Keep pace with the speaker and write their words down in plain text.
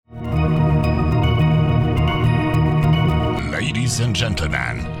Ladies and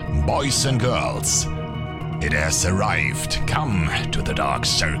gentlemen, boys and girls, it has arrived. Come to the Dark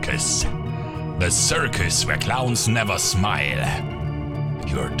Circus. The circus where clowns never smile.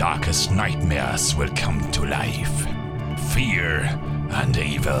 Your darkest nightmares will come to life. Fear and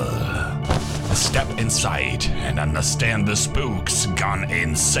evil. Step inside and understand the spooks gone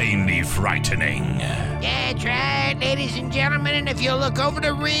insanely frightening. That's right, ladies and gentlemen, and if you look over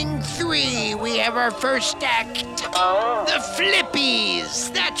to ring 3, we have our first act. The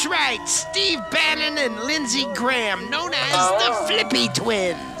Flippies. That's right, Steve Bannon and Lindsey Graham, known as the Flippy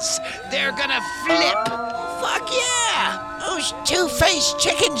Twins. They're gonna flip. Fuck yeah! Those two-faced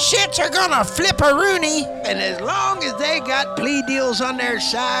chicken shits are gonna flip a Rooney. And as long as they got plea deals on their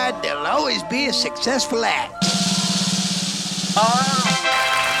side, they'll always be a successful act.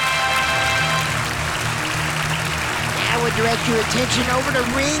 Now we'll direct your attention over to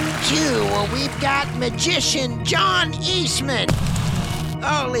Ring 2, where we've got magician John Eastman.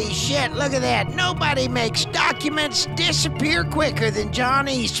 Holy shit, look at that. Nobody makes documents disappear quicker than John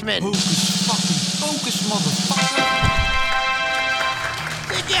Eastman. Focus, fucking focus, motherfucker.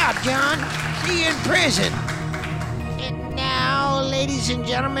 Good job, John. See you in prison. And now, ladies and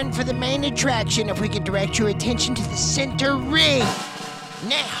gentlemen, for the main attraction, if we could direct your attention to the center ring.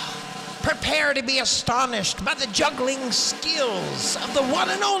 Now, prepare to be astonished by the juggling skills of the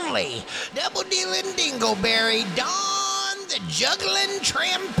one and only double-dealing dingleberry, Don the Juggling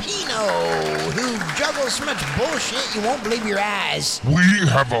Trampino, who juggles so much bullshit you won't believe your eyes. We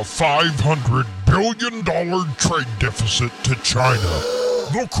have a $500 billion trade deficit to China.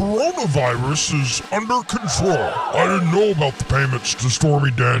 The coronavirus is under control. I didn't know about the payments to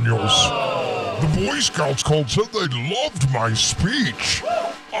Stormy Daniels. The Boy Scouts called said they loved my speech.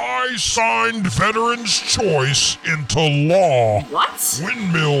 I signed Veterans' Choice into law. What?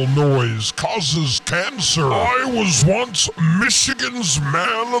 Windmill noise causes cancer. I was once Michigan's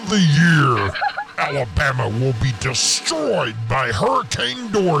Man of the Year. Alabama will be destroyed by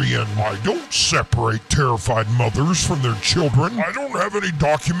Hurricane Dorian. I don't separate terrified mothers from their children. I don't have any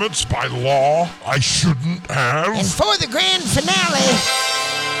documents by law I shouldn't have. And for the grand finale,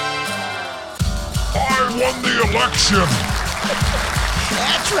 I won the election.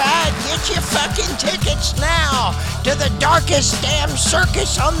 that's right, get your fucking tickets now to the darkest damn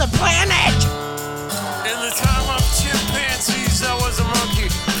circus on the planet. In the time of chimpanzees, I was a monkey.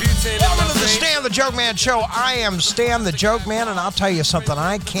 Welcome to the Stan the Joke Man Show. I am Stan the Joke Man, and I'll tell you something,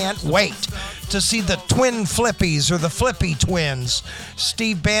 I can't wait to see the twin flippies or the flippy twins.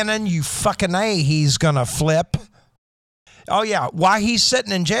 Steve Bannon, you fucking A, he's gonna flip. Oh, yeah. While he's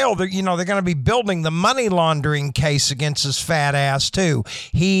sitting in jail, they're going to be building the money laundering case against his fat ass, too.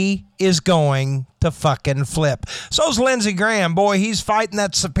 He is going to fucking flip. So's Lindsey Graham. Boy, he's fighting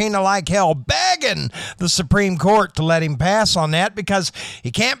that subpoena like hell, begging the Supreme Court to let him pass on that because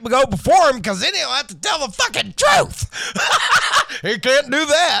he can't go before him because then he'll have to tell the fucking truth. He can't do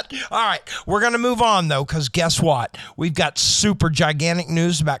that. All right. We're going to move on, though, because guess what? We've got super gigantic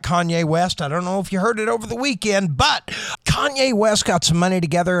news about Kanye West. I don't know if you heard it over the weekend, but Kanye West got some money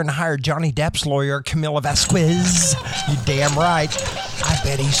together and hired Johnny Depp's lawyer, Camille Vasquez. You damn right. I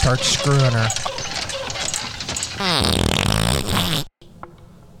bet he starts screwing her.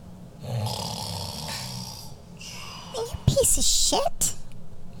 You piece of shit.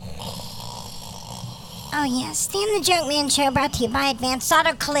 Oh yeah, Stan the Joke Man Show brought to you by Advanced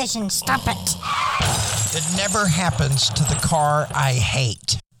Auto Collision. Stop it. It never happens to the car I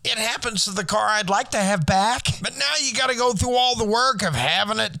hate. It happens to the car I'd like to have back, but now you got to go through all the work of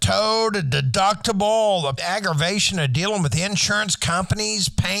having it towed, a deductible, the aggravation of dealing with insurance companies,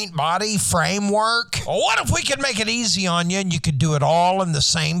 paint, body, framework. Well, what if we could make it easy on you and you could do it all in the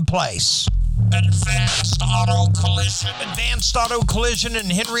same place? Advanced Auto Collision. Advanced Auto Collision in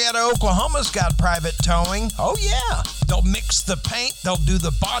Henrietta, Oklahoma's got private towing. Oh, yeah. They'll mix the paint, they'll do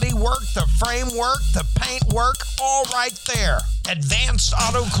the body work, the frame work, the paint work, all right there. Advanced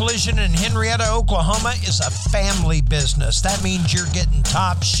Auto Collision in Henrietta, Oklahoma is a family business. That means you're getting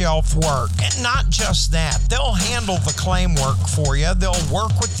top shelf work. And not just that, they'll handle the claim work for you. They'll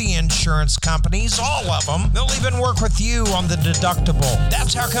work with the insurance companies, all of them. They'll even work with you on the deductible.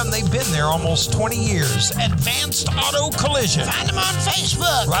 That's how come they've been there almost 20 years. Advanced Auto Collision. Find them on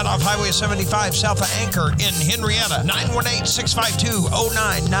Facebook. Right off Highway 75 south of Anchor in Henrietta.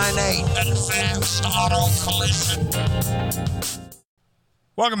 918-652-0998. Advanced Auto Collision.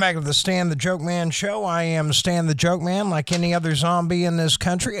 Welcome back to the Stan the Joke Man Show. I am Stan the Joke Man. Like any other zombie in this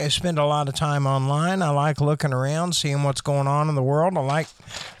country, I spend a lot of time online. I like looking around, seeing what's going on in the world. I like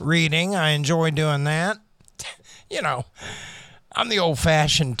reading. I enjoy doing that. You know, I'm the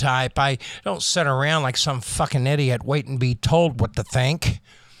old-fashioned type. I don't sit around like some fucking idiot waiting to be told what to think.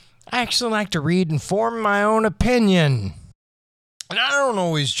 I actually like to read and form my own opinion. And I don't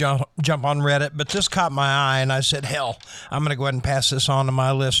always jump on Reddit, but this caught my eye, and I said, hell, I'm going to go ahead and pass this on to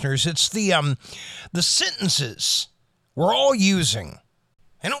my listeners. It's the sentences we're all using.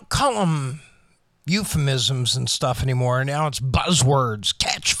 I don't call them euphemisms and stuff anymore. Now it's buzzwords,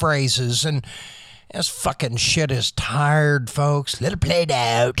 catchphrases, and this fucking shit is tired, folks. Let it play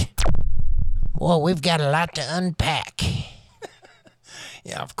out. Well, we've got a lot to unpack.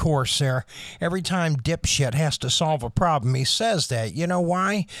 Yeah, of course, Sarah. Every time dipshit has to solve a problem, he says that. You know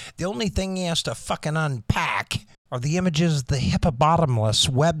why? The only thing he has to fucking unpack are the images of the hippopotamus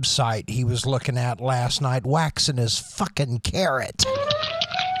website he was looking at last night, waxing his fucking carrot.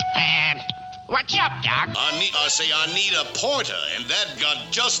 What's up, Doc? I need a pointer, and that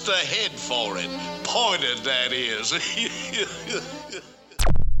got just the head for it. Pointed, that is.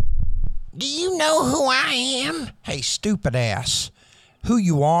 Do you know who I am? Hey, stupid ass. Who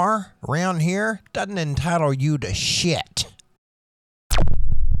you are around here doesn't entitle you to shit.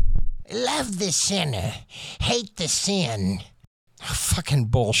 Love the sinner, hate the sin. Fucking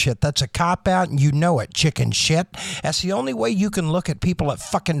bullshit. That's a cop-out and you know it, chicken shit. That's the only way you can look at people at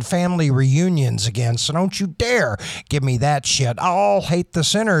fucking family reunions again, so don't you dare give me that shit. I'll hate the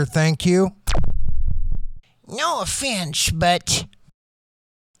sinner, thank you. No offense, but...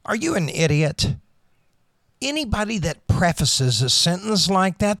 Are you an idiot? Anybody that prefaces a sentence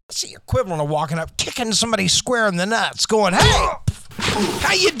like that, that's the equivalent of walking up, kicking somebody square in the nuts, going, hey,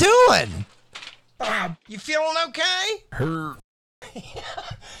 how you doing? You feeling okay? Hurt.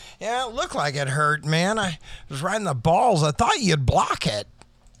 Yeah, it looked like it hurt, man. I was riding the balls. I thought you'd block it.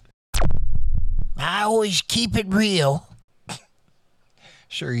 I always keep it real.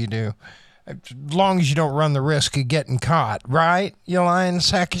 Sure you do. As long as you don't run the risk of getting caught, right? You lying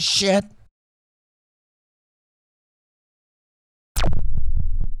sack of shit?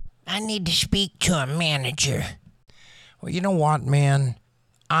 I need to speak to a manager. Well, you know what, man?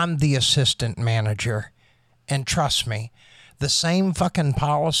 I'm the assistant manager. And trust me, the same fucking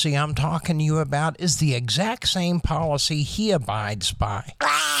policy I'm talking to you about is the exact same policy he abides by.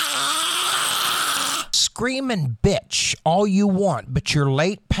 Scream and bitch all you want, but your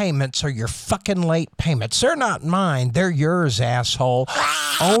late payments are your fucking late payments. They're not mine. They're yours, asshole.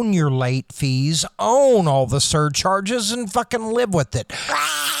 Own your late fees, own all the surcharges, and fucking live with it.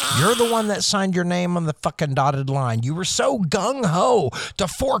 You're the one that signed your name on the fucking dotted line. You were so gung-ho to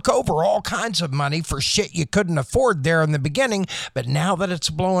fork over all kinds of money for shit you couldn't afford there in the beginning, but now that it's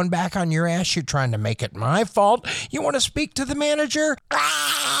blowing back on your ass, you're trying to make it my fault. You want to speak to the manager?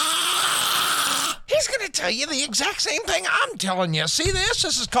 He's going to tell you the exact same thing I'm telling you. See this?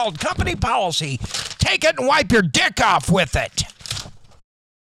 This is called company policy. Take it and wipe your dick off with it.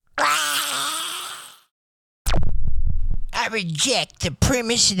 I reject the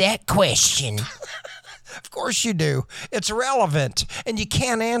premise of that question. Of course you do. It's irrelevant, and you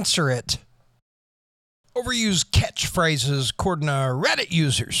can't answer it. Overused catchphrases according to Reddit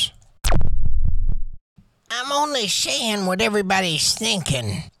users. I'm only saying what everybody's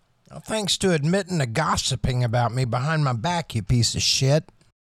thinking. Well, thanks to admitting to gossiping about me behind my back, you piece of shit.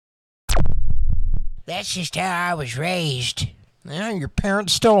 That's just how I was raised. Yeah, your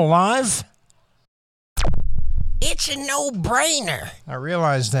parents still alive? It's a no-brainer. I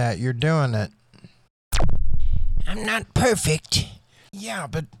realize that. You're doing it. I'm not perfect. Yeah,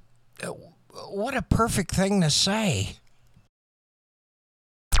 but what a perfect thing to say.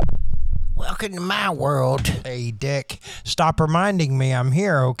 Welcome to my world. Hey, Dick, stop reminding me I'm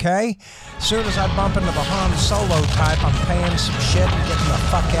here, okay? As soon as I bump into the Han Solo type, I'm paying some shit and getting the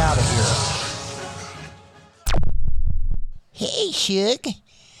fuck out of here. Hey, Shug.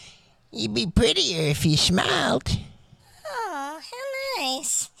 You'd be prettier if you smiled. Oh, how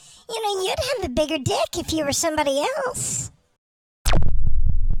nice. You know, you'd have a bigger dick if you were somebody else.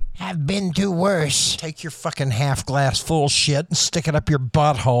 I've been through worse. Take your fucking half glass full shit and stick it up your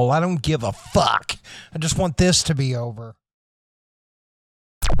butthole. I don't give a fuck. I just want this to be over.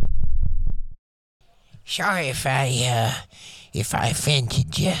 Sorry if I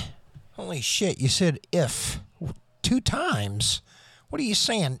offended you. Holy shit, you said if 2 times. What are you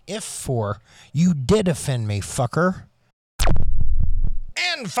saying if for? You did offend me, fucker.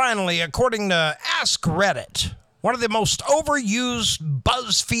 And finally, according to askreddit, one of the most overused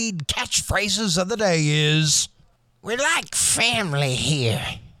BuzzFeed catchphrases of the day is, We're like family here.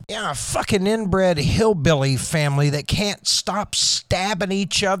 Yeah, a fucking inbred hillbilly family that can't stop stabbing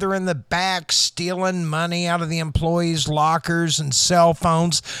each other in the back, stealing money out of the employees' lockers and cell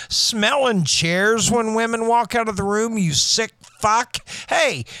phones, smelling chairs when women walk out of the room, you sick fuck.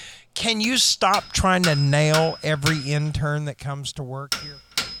 Hey, can you stop trying to nail every intern that comes to work here?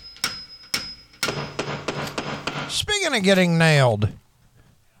 Speaking of getting nailed,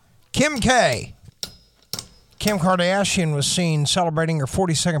 Kim Kardashian was seen celebrating her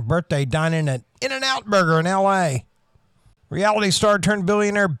 42nd birthday dining at In-N-Out Burger in L.A. Reality star turned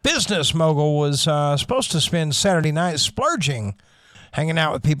billionaire business mogul was supposed to spend Saturday night splurging, hanging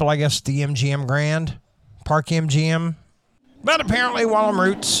out with people, I guess, at the MGM Grand, Park MGM. But apparently while en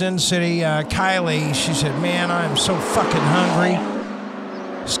route to Sin City, Kylie, she said, man, I am so fucking hungry.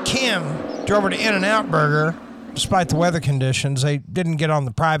 As Kim drove her to In-N-Out Burger. Despite the weather conditions, they didn't get on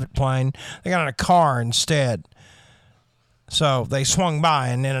the private plane. They got in a car instead. So they swung by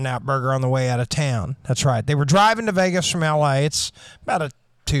an In-N-Out Burger on the way out of town. That's right. They were driving to Vegas from L.A. It's about a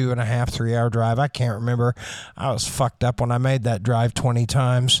 2.5, 3 hour drive. I can't remember. I was fucked up when I made that drive 20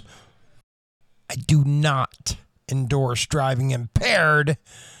 times. I do not endorse driving impaired.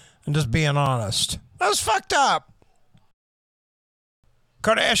 I'm just being honest. I was fucked up.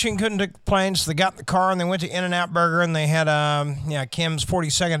 Kardashian couldn't take the plane, so they got in the car and they went to In-N-Out Burger and they had Kim's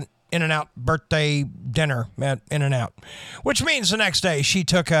 42nd In-N-Out birthday dinner at In-N-Out. Which means the next day she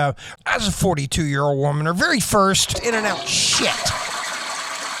took, as a 42-year-old woman, her very first In-N-Out shit.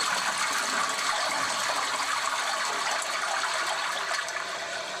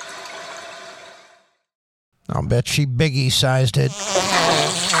 I'll bet she biggie-sized it.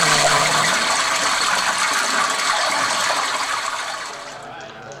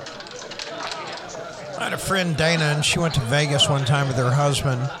 I had a friend, Dana, and she went to Vegas one time with her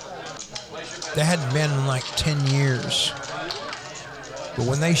husband. They hadn't been in like 10 years. But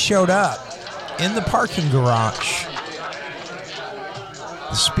when they showed up in the parking garage,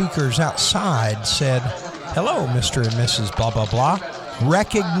 the speakers outside said, hello, Mr. and Mrs. blah, blah, blah.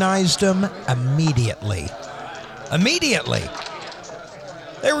 Recognized them immediately. Immediately.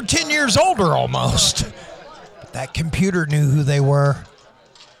 They were 10 years older almost. But that computer knew who they were.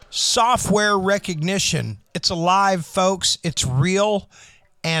 Software recognition. It's alive, folks. It's real.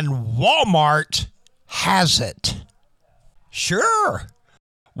 And Walmart has it. Sure.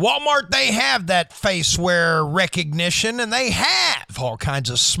 Walmart, they have that face-wear recognition, and they have all kinds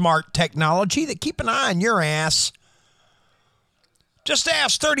of smart technology that keep an eye on your ass. Just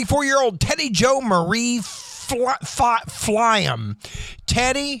ask 34-year-old Teddy Joe Marie Flyam.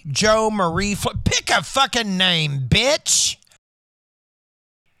 Teddy Joe Marie pick a fucking name, bitch.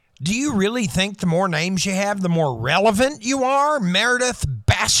 Do you really think the more names you have, the more relevant you are? Meredith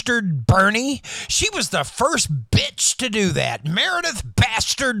Bastard Bernie? She was the first bitch to do that. Meredith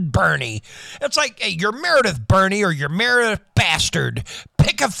Bastard Bernie. It's like, hey, you're Meredith Bernie or you're Meredith Bastard.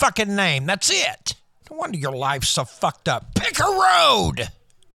 Pick a fucking name. That's it. No wonder your life's so fucked up. Pick a road.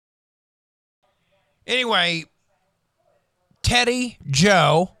 Anyway, Teddy,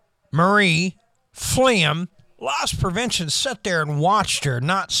 Joe, Marie, Fliam, Loss Prevention sat there and watched her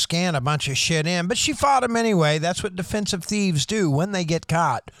not scan a bunch of shit in, but she fought him anyway. That's what defensive thieves do when they get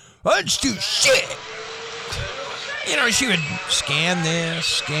caught. Let's do shit. You know, she would scan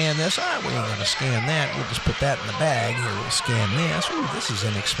this. All right, we ain't going to scan that. We'll just put that in the bag. Here, we'll scan this. Ooh, this is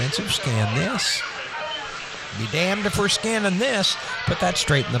inexpensive. Scan this. Be damned if we're scanning this. Put that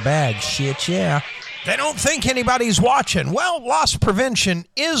straight in the bag. Shit, yeah. They don't think anybody's watching. Well, Loss Prevention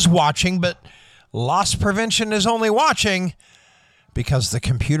is watching, but Loss Prevention is only watching because the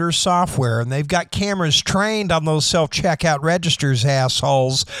computer software, and they've got cameras trained on those self-checkout registers,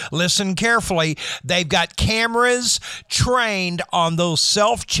 assholes. Listen carefully. They've got cameras trained on those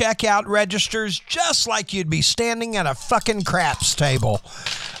self-checkout registers just like you'd be standing at a fucking craps table.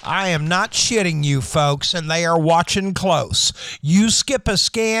 I am not shitting you, folks, and they are watching close. You skip a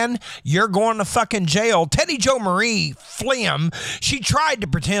scan, you're going to fucking jail. Teddy Joe Marie Fliam, she tried to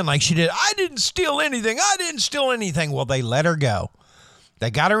pretend like she did. I didn't steal anything. Well, they let her go.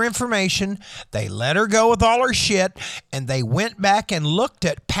 They got her information, they let her go with all her shit, and they went back and looked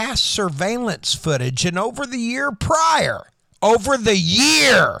at past surveillance footage, and over the year prior,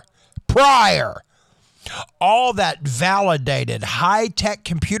 all that validated high-tech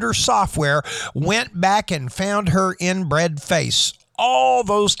computer software went back and found her inbred face. All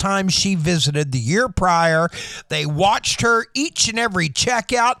those times she visited the year prior, they watched her each and every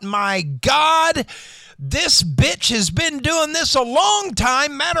checkout. My God, this bitch has been doing this a long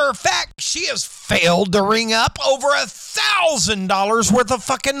time. Matter of fact, she has failed to ring up over $1,000 worth of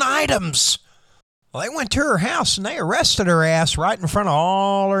fucking items. Well, they went to her house and they arrested her ass right in front of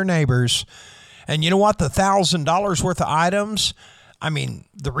all her neighbors. And you know what? The $1,000 worth of items, I mean,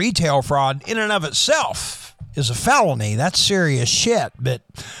 the retail fraud in and of itself is a felony. That's serious shit. But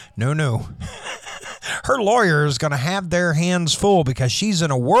no. Her lawyer is going to have their hands full because she's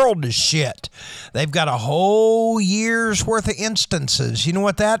in a world of shit. They've got a whole year's worth of instances. You know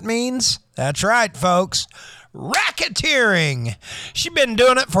what that means? That's right, folks. Racketeering. She's been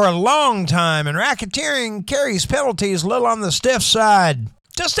doing it for a long time, and racketeering carries penalties a little on the stiff side.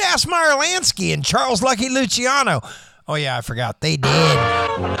 Just ask Meyer Lansky and Charles Lucky Luciano. Oh, yeah, I forgot. They did.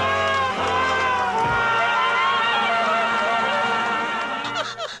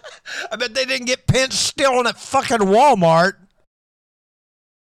 I bet they didn't get pinched stealing at fucking Walmart.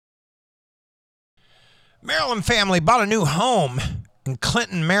 Maryland family bought a new home in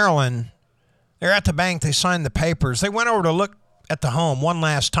Clinton, Maryland. They're at the bank. They signed the papers. They went over to look at the home one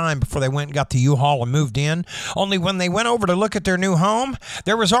last time before they went and got the U-Haul and moved in. Only when they went over to look at their new home,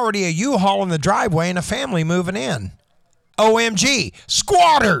 there was already a U-Haul in the driveway and a family moving in. OMG.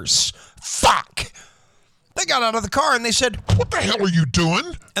 Squatters. Fuck. They got out of the car and they said, "What the hell are you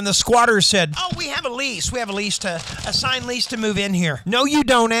doing?" And the squatters said, "Oh, we have a lease. We have a signed lease to move in here." "No, you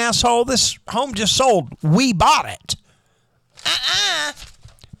don't, asshole. This home just sold. We bought it."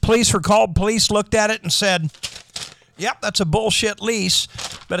 Police were called. Police looked at it and said, "Yep, that's a bullshit lease,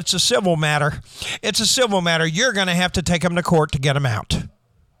 but it's a civil matter. It's a civil matter. You're going to have to take them to court to get them out."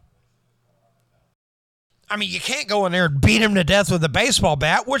 I mean, you can't go in there and beat him to death with a baseball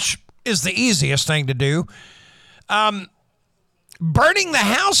bat, which is the easiest thing to do. Burning the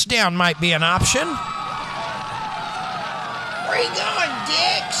house down might be an option. Where are you going,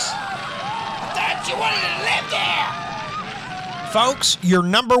 dicks? I thought you wanted to live there. Folks, your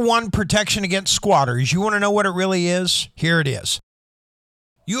number one protection against squatters, you want to know what it really is? Here it is.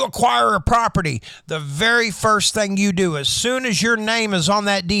 You acquire a property, the very first thing you do, as soon as your name is on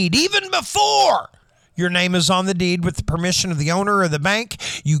that deed, even before your name is on the deed with the permission of the owner or the bank,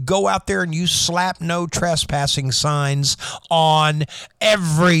 you go out there and you slap no trespassing signs on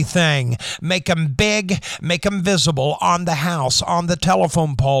everything. Make them big, make them visible on the house, on the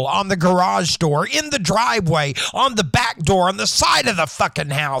telephone pole, on the garage door, in the driveway, on the back door, on the side of the fucking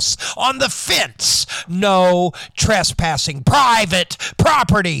house, on the fence. No trespassing. Private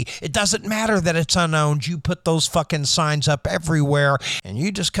property. It doesn't matter that it's unowned. You put those fucking signs up everywhere and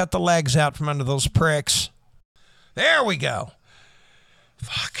you just cut the legs out from under those pricks. There we go.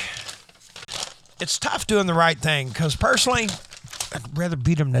 Fuck. It's tough doing the right thing because personally, I'd rather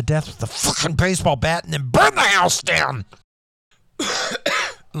beat him to death with a fucking baseball bat and then burn the house down.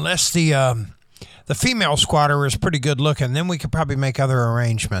 Unless the female squatter is pretty good looking, then we could probably make other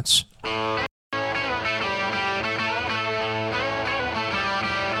arrangements.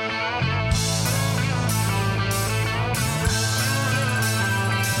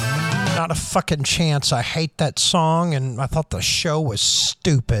 Not a fucking chance. I hate that song, and I thought the show was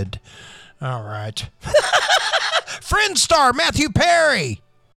stupid. All right. Friend star Matthew Perry.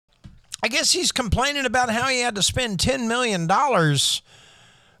 I guess he's complaining about how he had to spend $10 million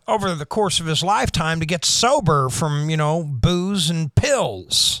over the course of his lifetime to get sober from, booze and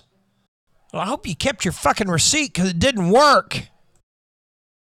pills. Well, I hope you kept your fucking receipt because it didn't work.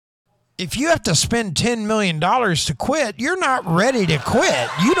 If you have to spend $10 million to quit, you're not ready to quit.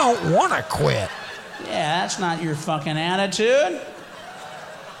 You don't want to quit. Yeah, that's not your fucking attitude.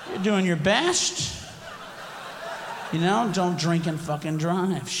 You're doing your best. Don't drink and fucking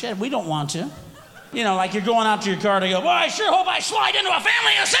drive. Shit, we don't want to. Like you're going out to your car to go, "Boy, I sure hope I slide into a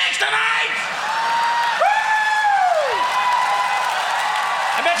family of 6 tonight." Woo!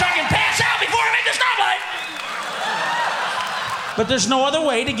 I bet you I can pass out before I make the stoplight. But there's no other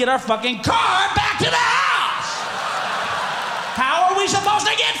way to get our fucking car back to the house. How are we supposed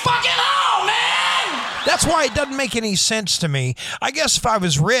to get fucking home, man? That's why it doesn't make any sense to me. I guess if I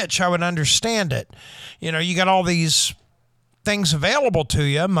was rich, I would understand it. You got all these things available to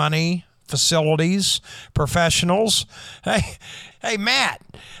you, money, facilities, professionals. Hey, Matt.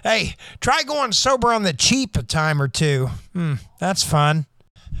 Hey, try going sober on the cheap a time or two. That's fun.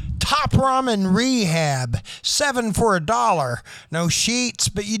 Top Ramen Rehab, 7 for $1. No sheets,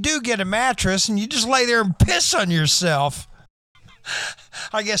 but you do get a mattress and you just lay there and piss on yourself.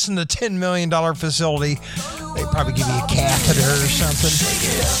 I guess in the $10 million facility, they probably give you a catheter or something. Shake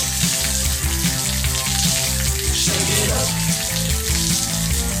it up. Shake it up.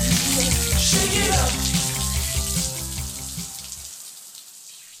 Shake it up.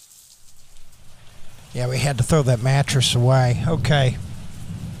 Yeah, we had to throw that mattress away. Okay.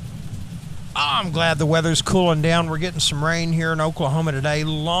 I'm glad the weather's cooling down. We're getting some rain here in Oklahoma today.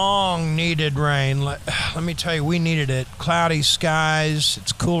 Long needed rain. Let me tell you, we needed it. Cloudy skies.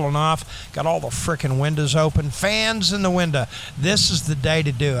 It's cooling off. Got all the frickin' windows open. Fans in the window. This is the day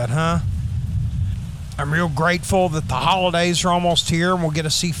to do it, huh? I'm real grateful that the holidays are almost here and we'll get to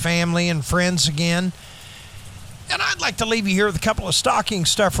see family and friends again. And I'd like to leave you here with a couple of stocking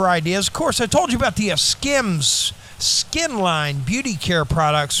stuffer ideas. Of course, I told you about the Skims skin line beauty care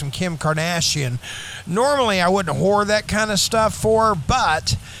products from Kim Kardashian. Normally, I wouldn't hoard that kind of stuff for her,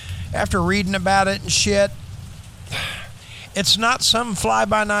 but after reading about it and shit, it's not some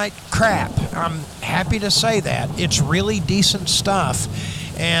fly-by-night crap. I'm happy to say that. It's really decent stuff,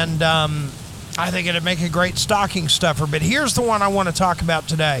 and I think it'd make a great stocking stuffer. But here's the one I want to talk about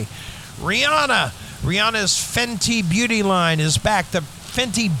today. Rihanna's Fenty Beauty line is back. The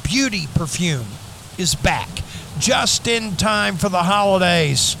Fenty Beauty perfume is back, just in time for the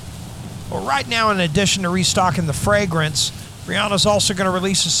holidays. Well, right now, in addition to restocking the fragrance, Rihanna's also going to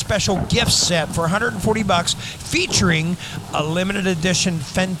release a special gift set for $140 featuring a limited edition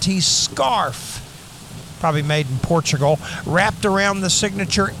Fenty scarf, probably made in Portugal, wrapped around the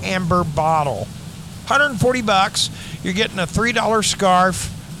signature amber bottle. $140, you're getting a $3 scarf,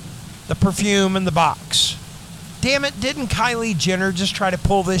 the perfume, and the box. Damn it, didn't Kylie Jenner just try to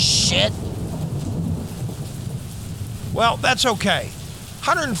pull this shit? Well, that's okay.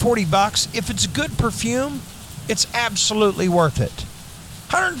 $140, if it's good perfume, it's absolutely worth it.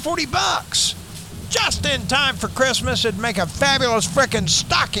 $140, just in time for Christmas. It'd make a fabulous frickin'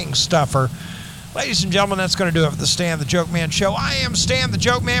 stocking stuffer. Ladies and gentlemen, that's going to do it for the Stan the Joke Man Show. I am Stan the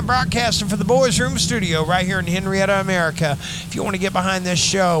Joke Man, broadcasting from the Boys Room Studio right here in Henrietta, America. If you want to get behind this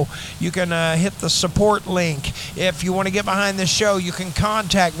show, you can hit the support link. If you want to get behind this show, you can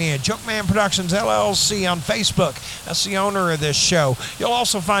contact me at Joke Man Productions, LLC on Facebook. That's the owner of this show. You'll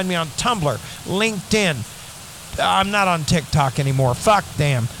also find me on Tumblr, LinkedIn. I'm not on TikTok anymore. Fuck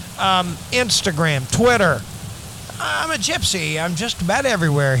them. Instagram, Twitter. I'm a gypsy. I'm just about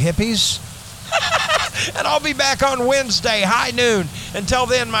everywhere, hippies. And I'll be back on Wednesday, high noon. Until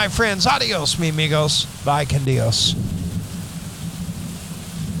then, my friends, adios, mi amigos. Bye, con Dios.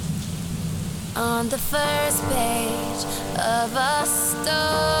 On the first page of a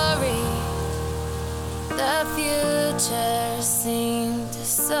story, the future seemed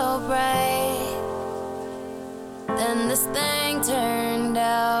so bright. Then this thing turned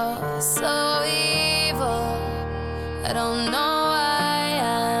out so evil. I don't know why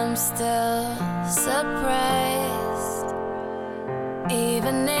I'm still surprised.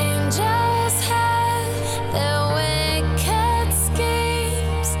 Even angels have their wicked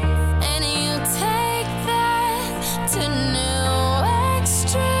schemes, and you take that to new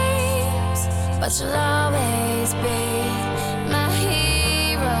extremes. But you'll always be my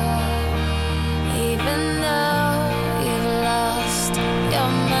hero, even though you've lost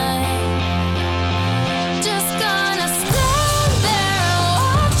your mind. Just gonna stand there and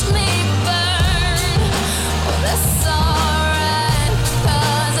watch me burn. Oh, that's alright,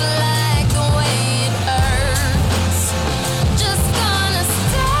 'cause I like the way it hurts. Just gonna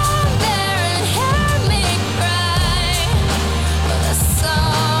stand there and hear me cry. Oh, that's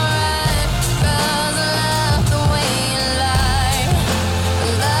alright, 'cause I love the way you lie. I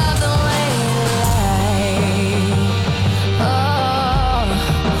love the way you lie. Oh,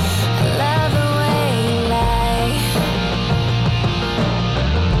 I love the way you lie.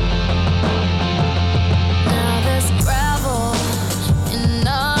 Now there's gravel in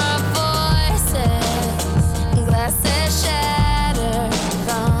our voices, glasses shattered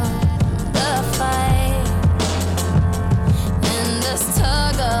from the fight. In this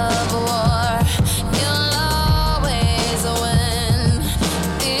tug of war, you'll always win,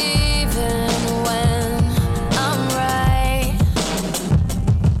 even when I'm right.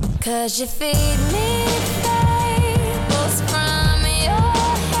 'Cause you feed me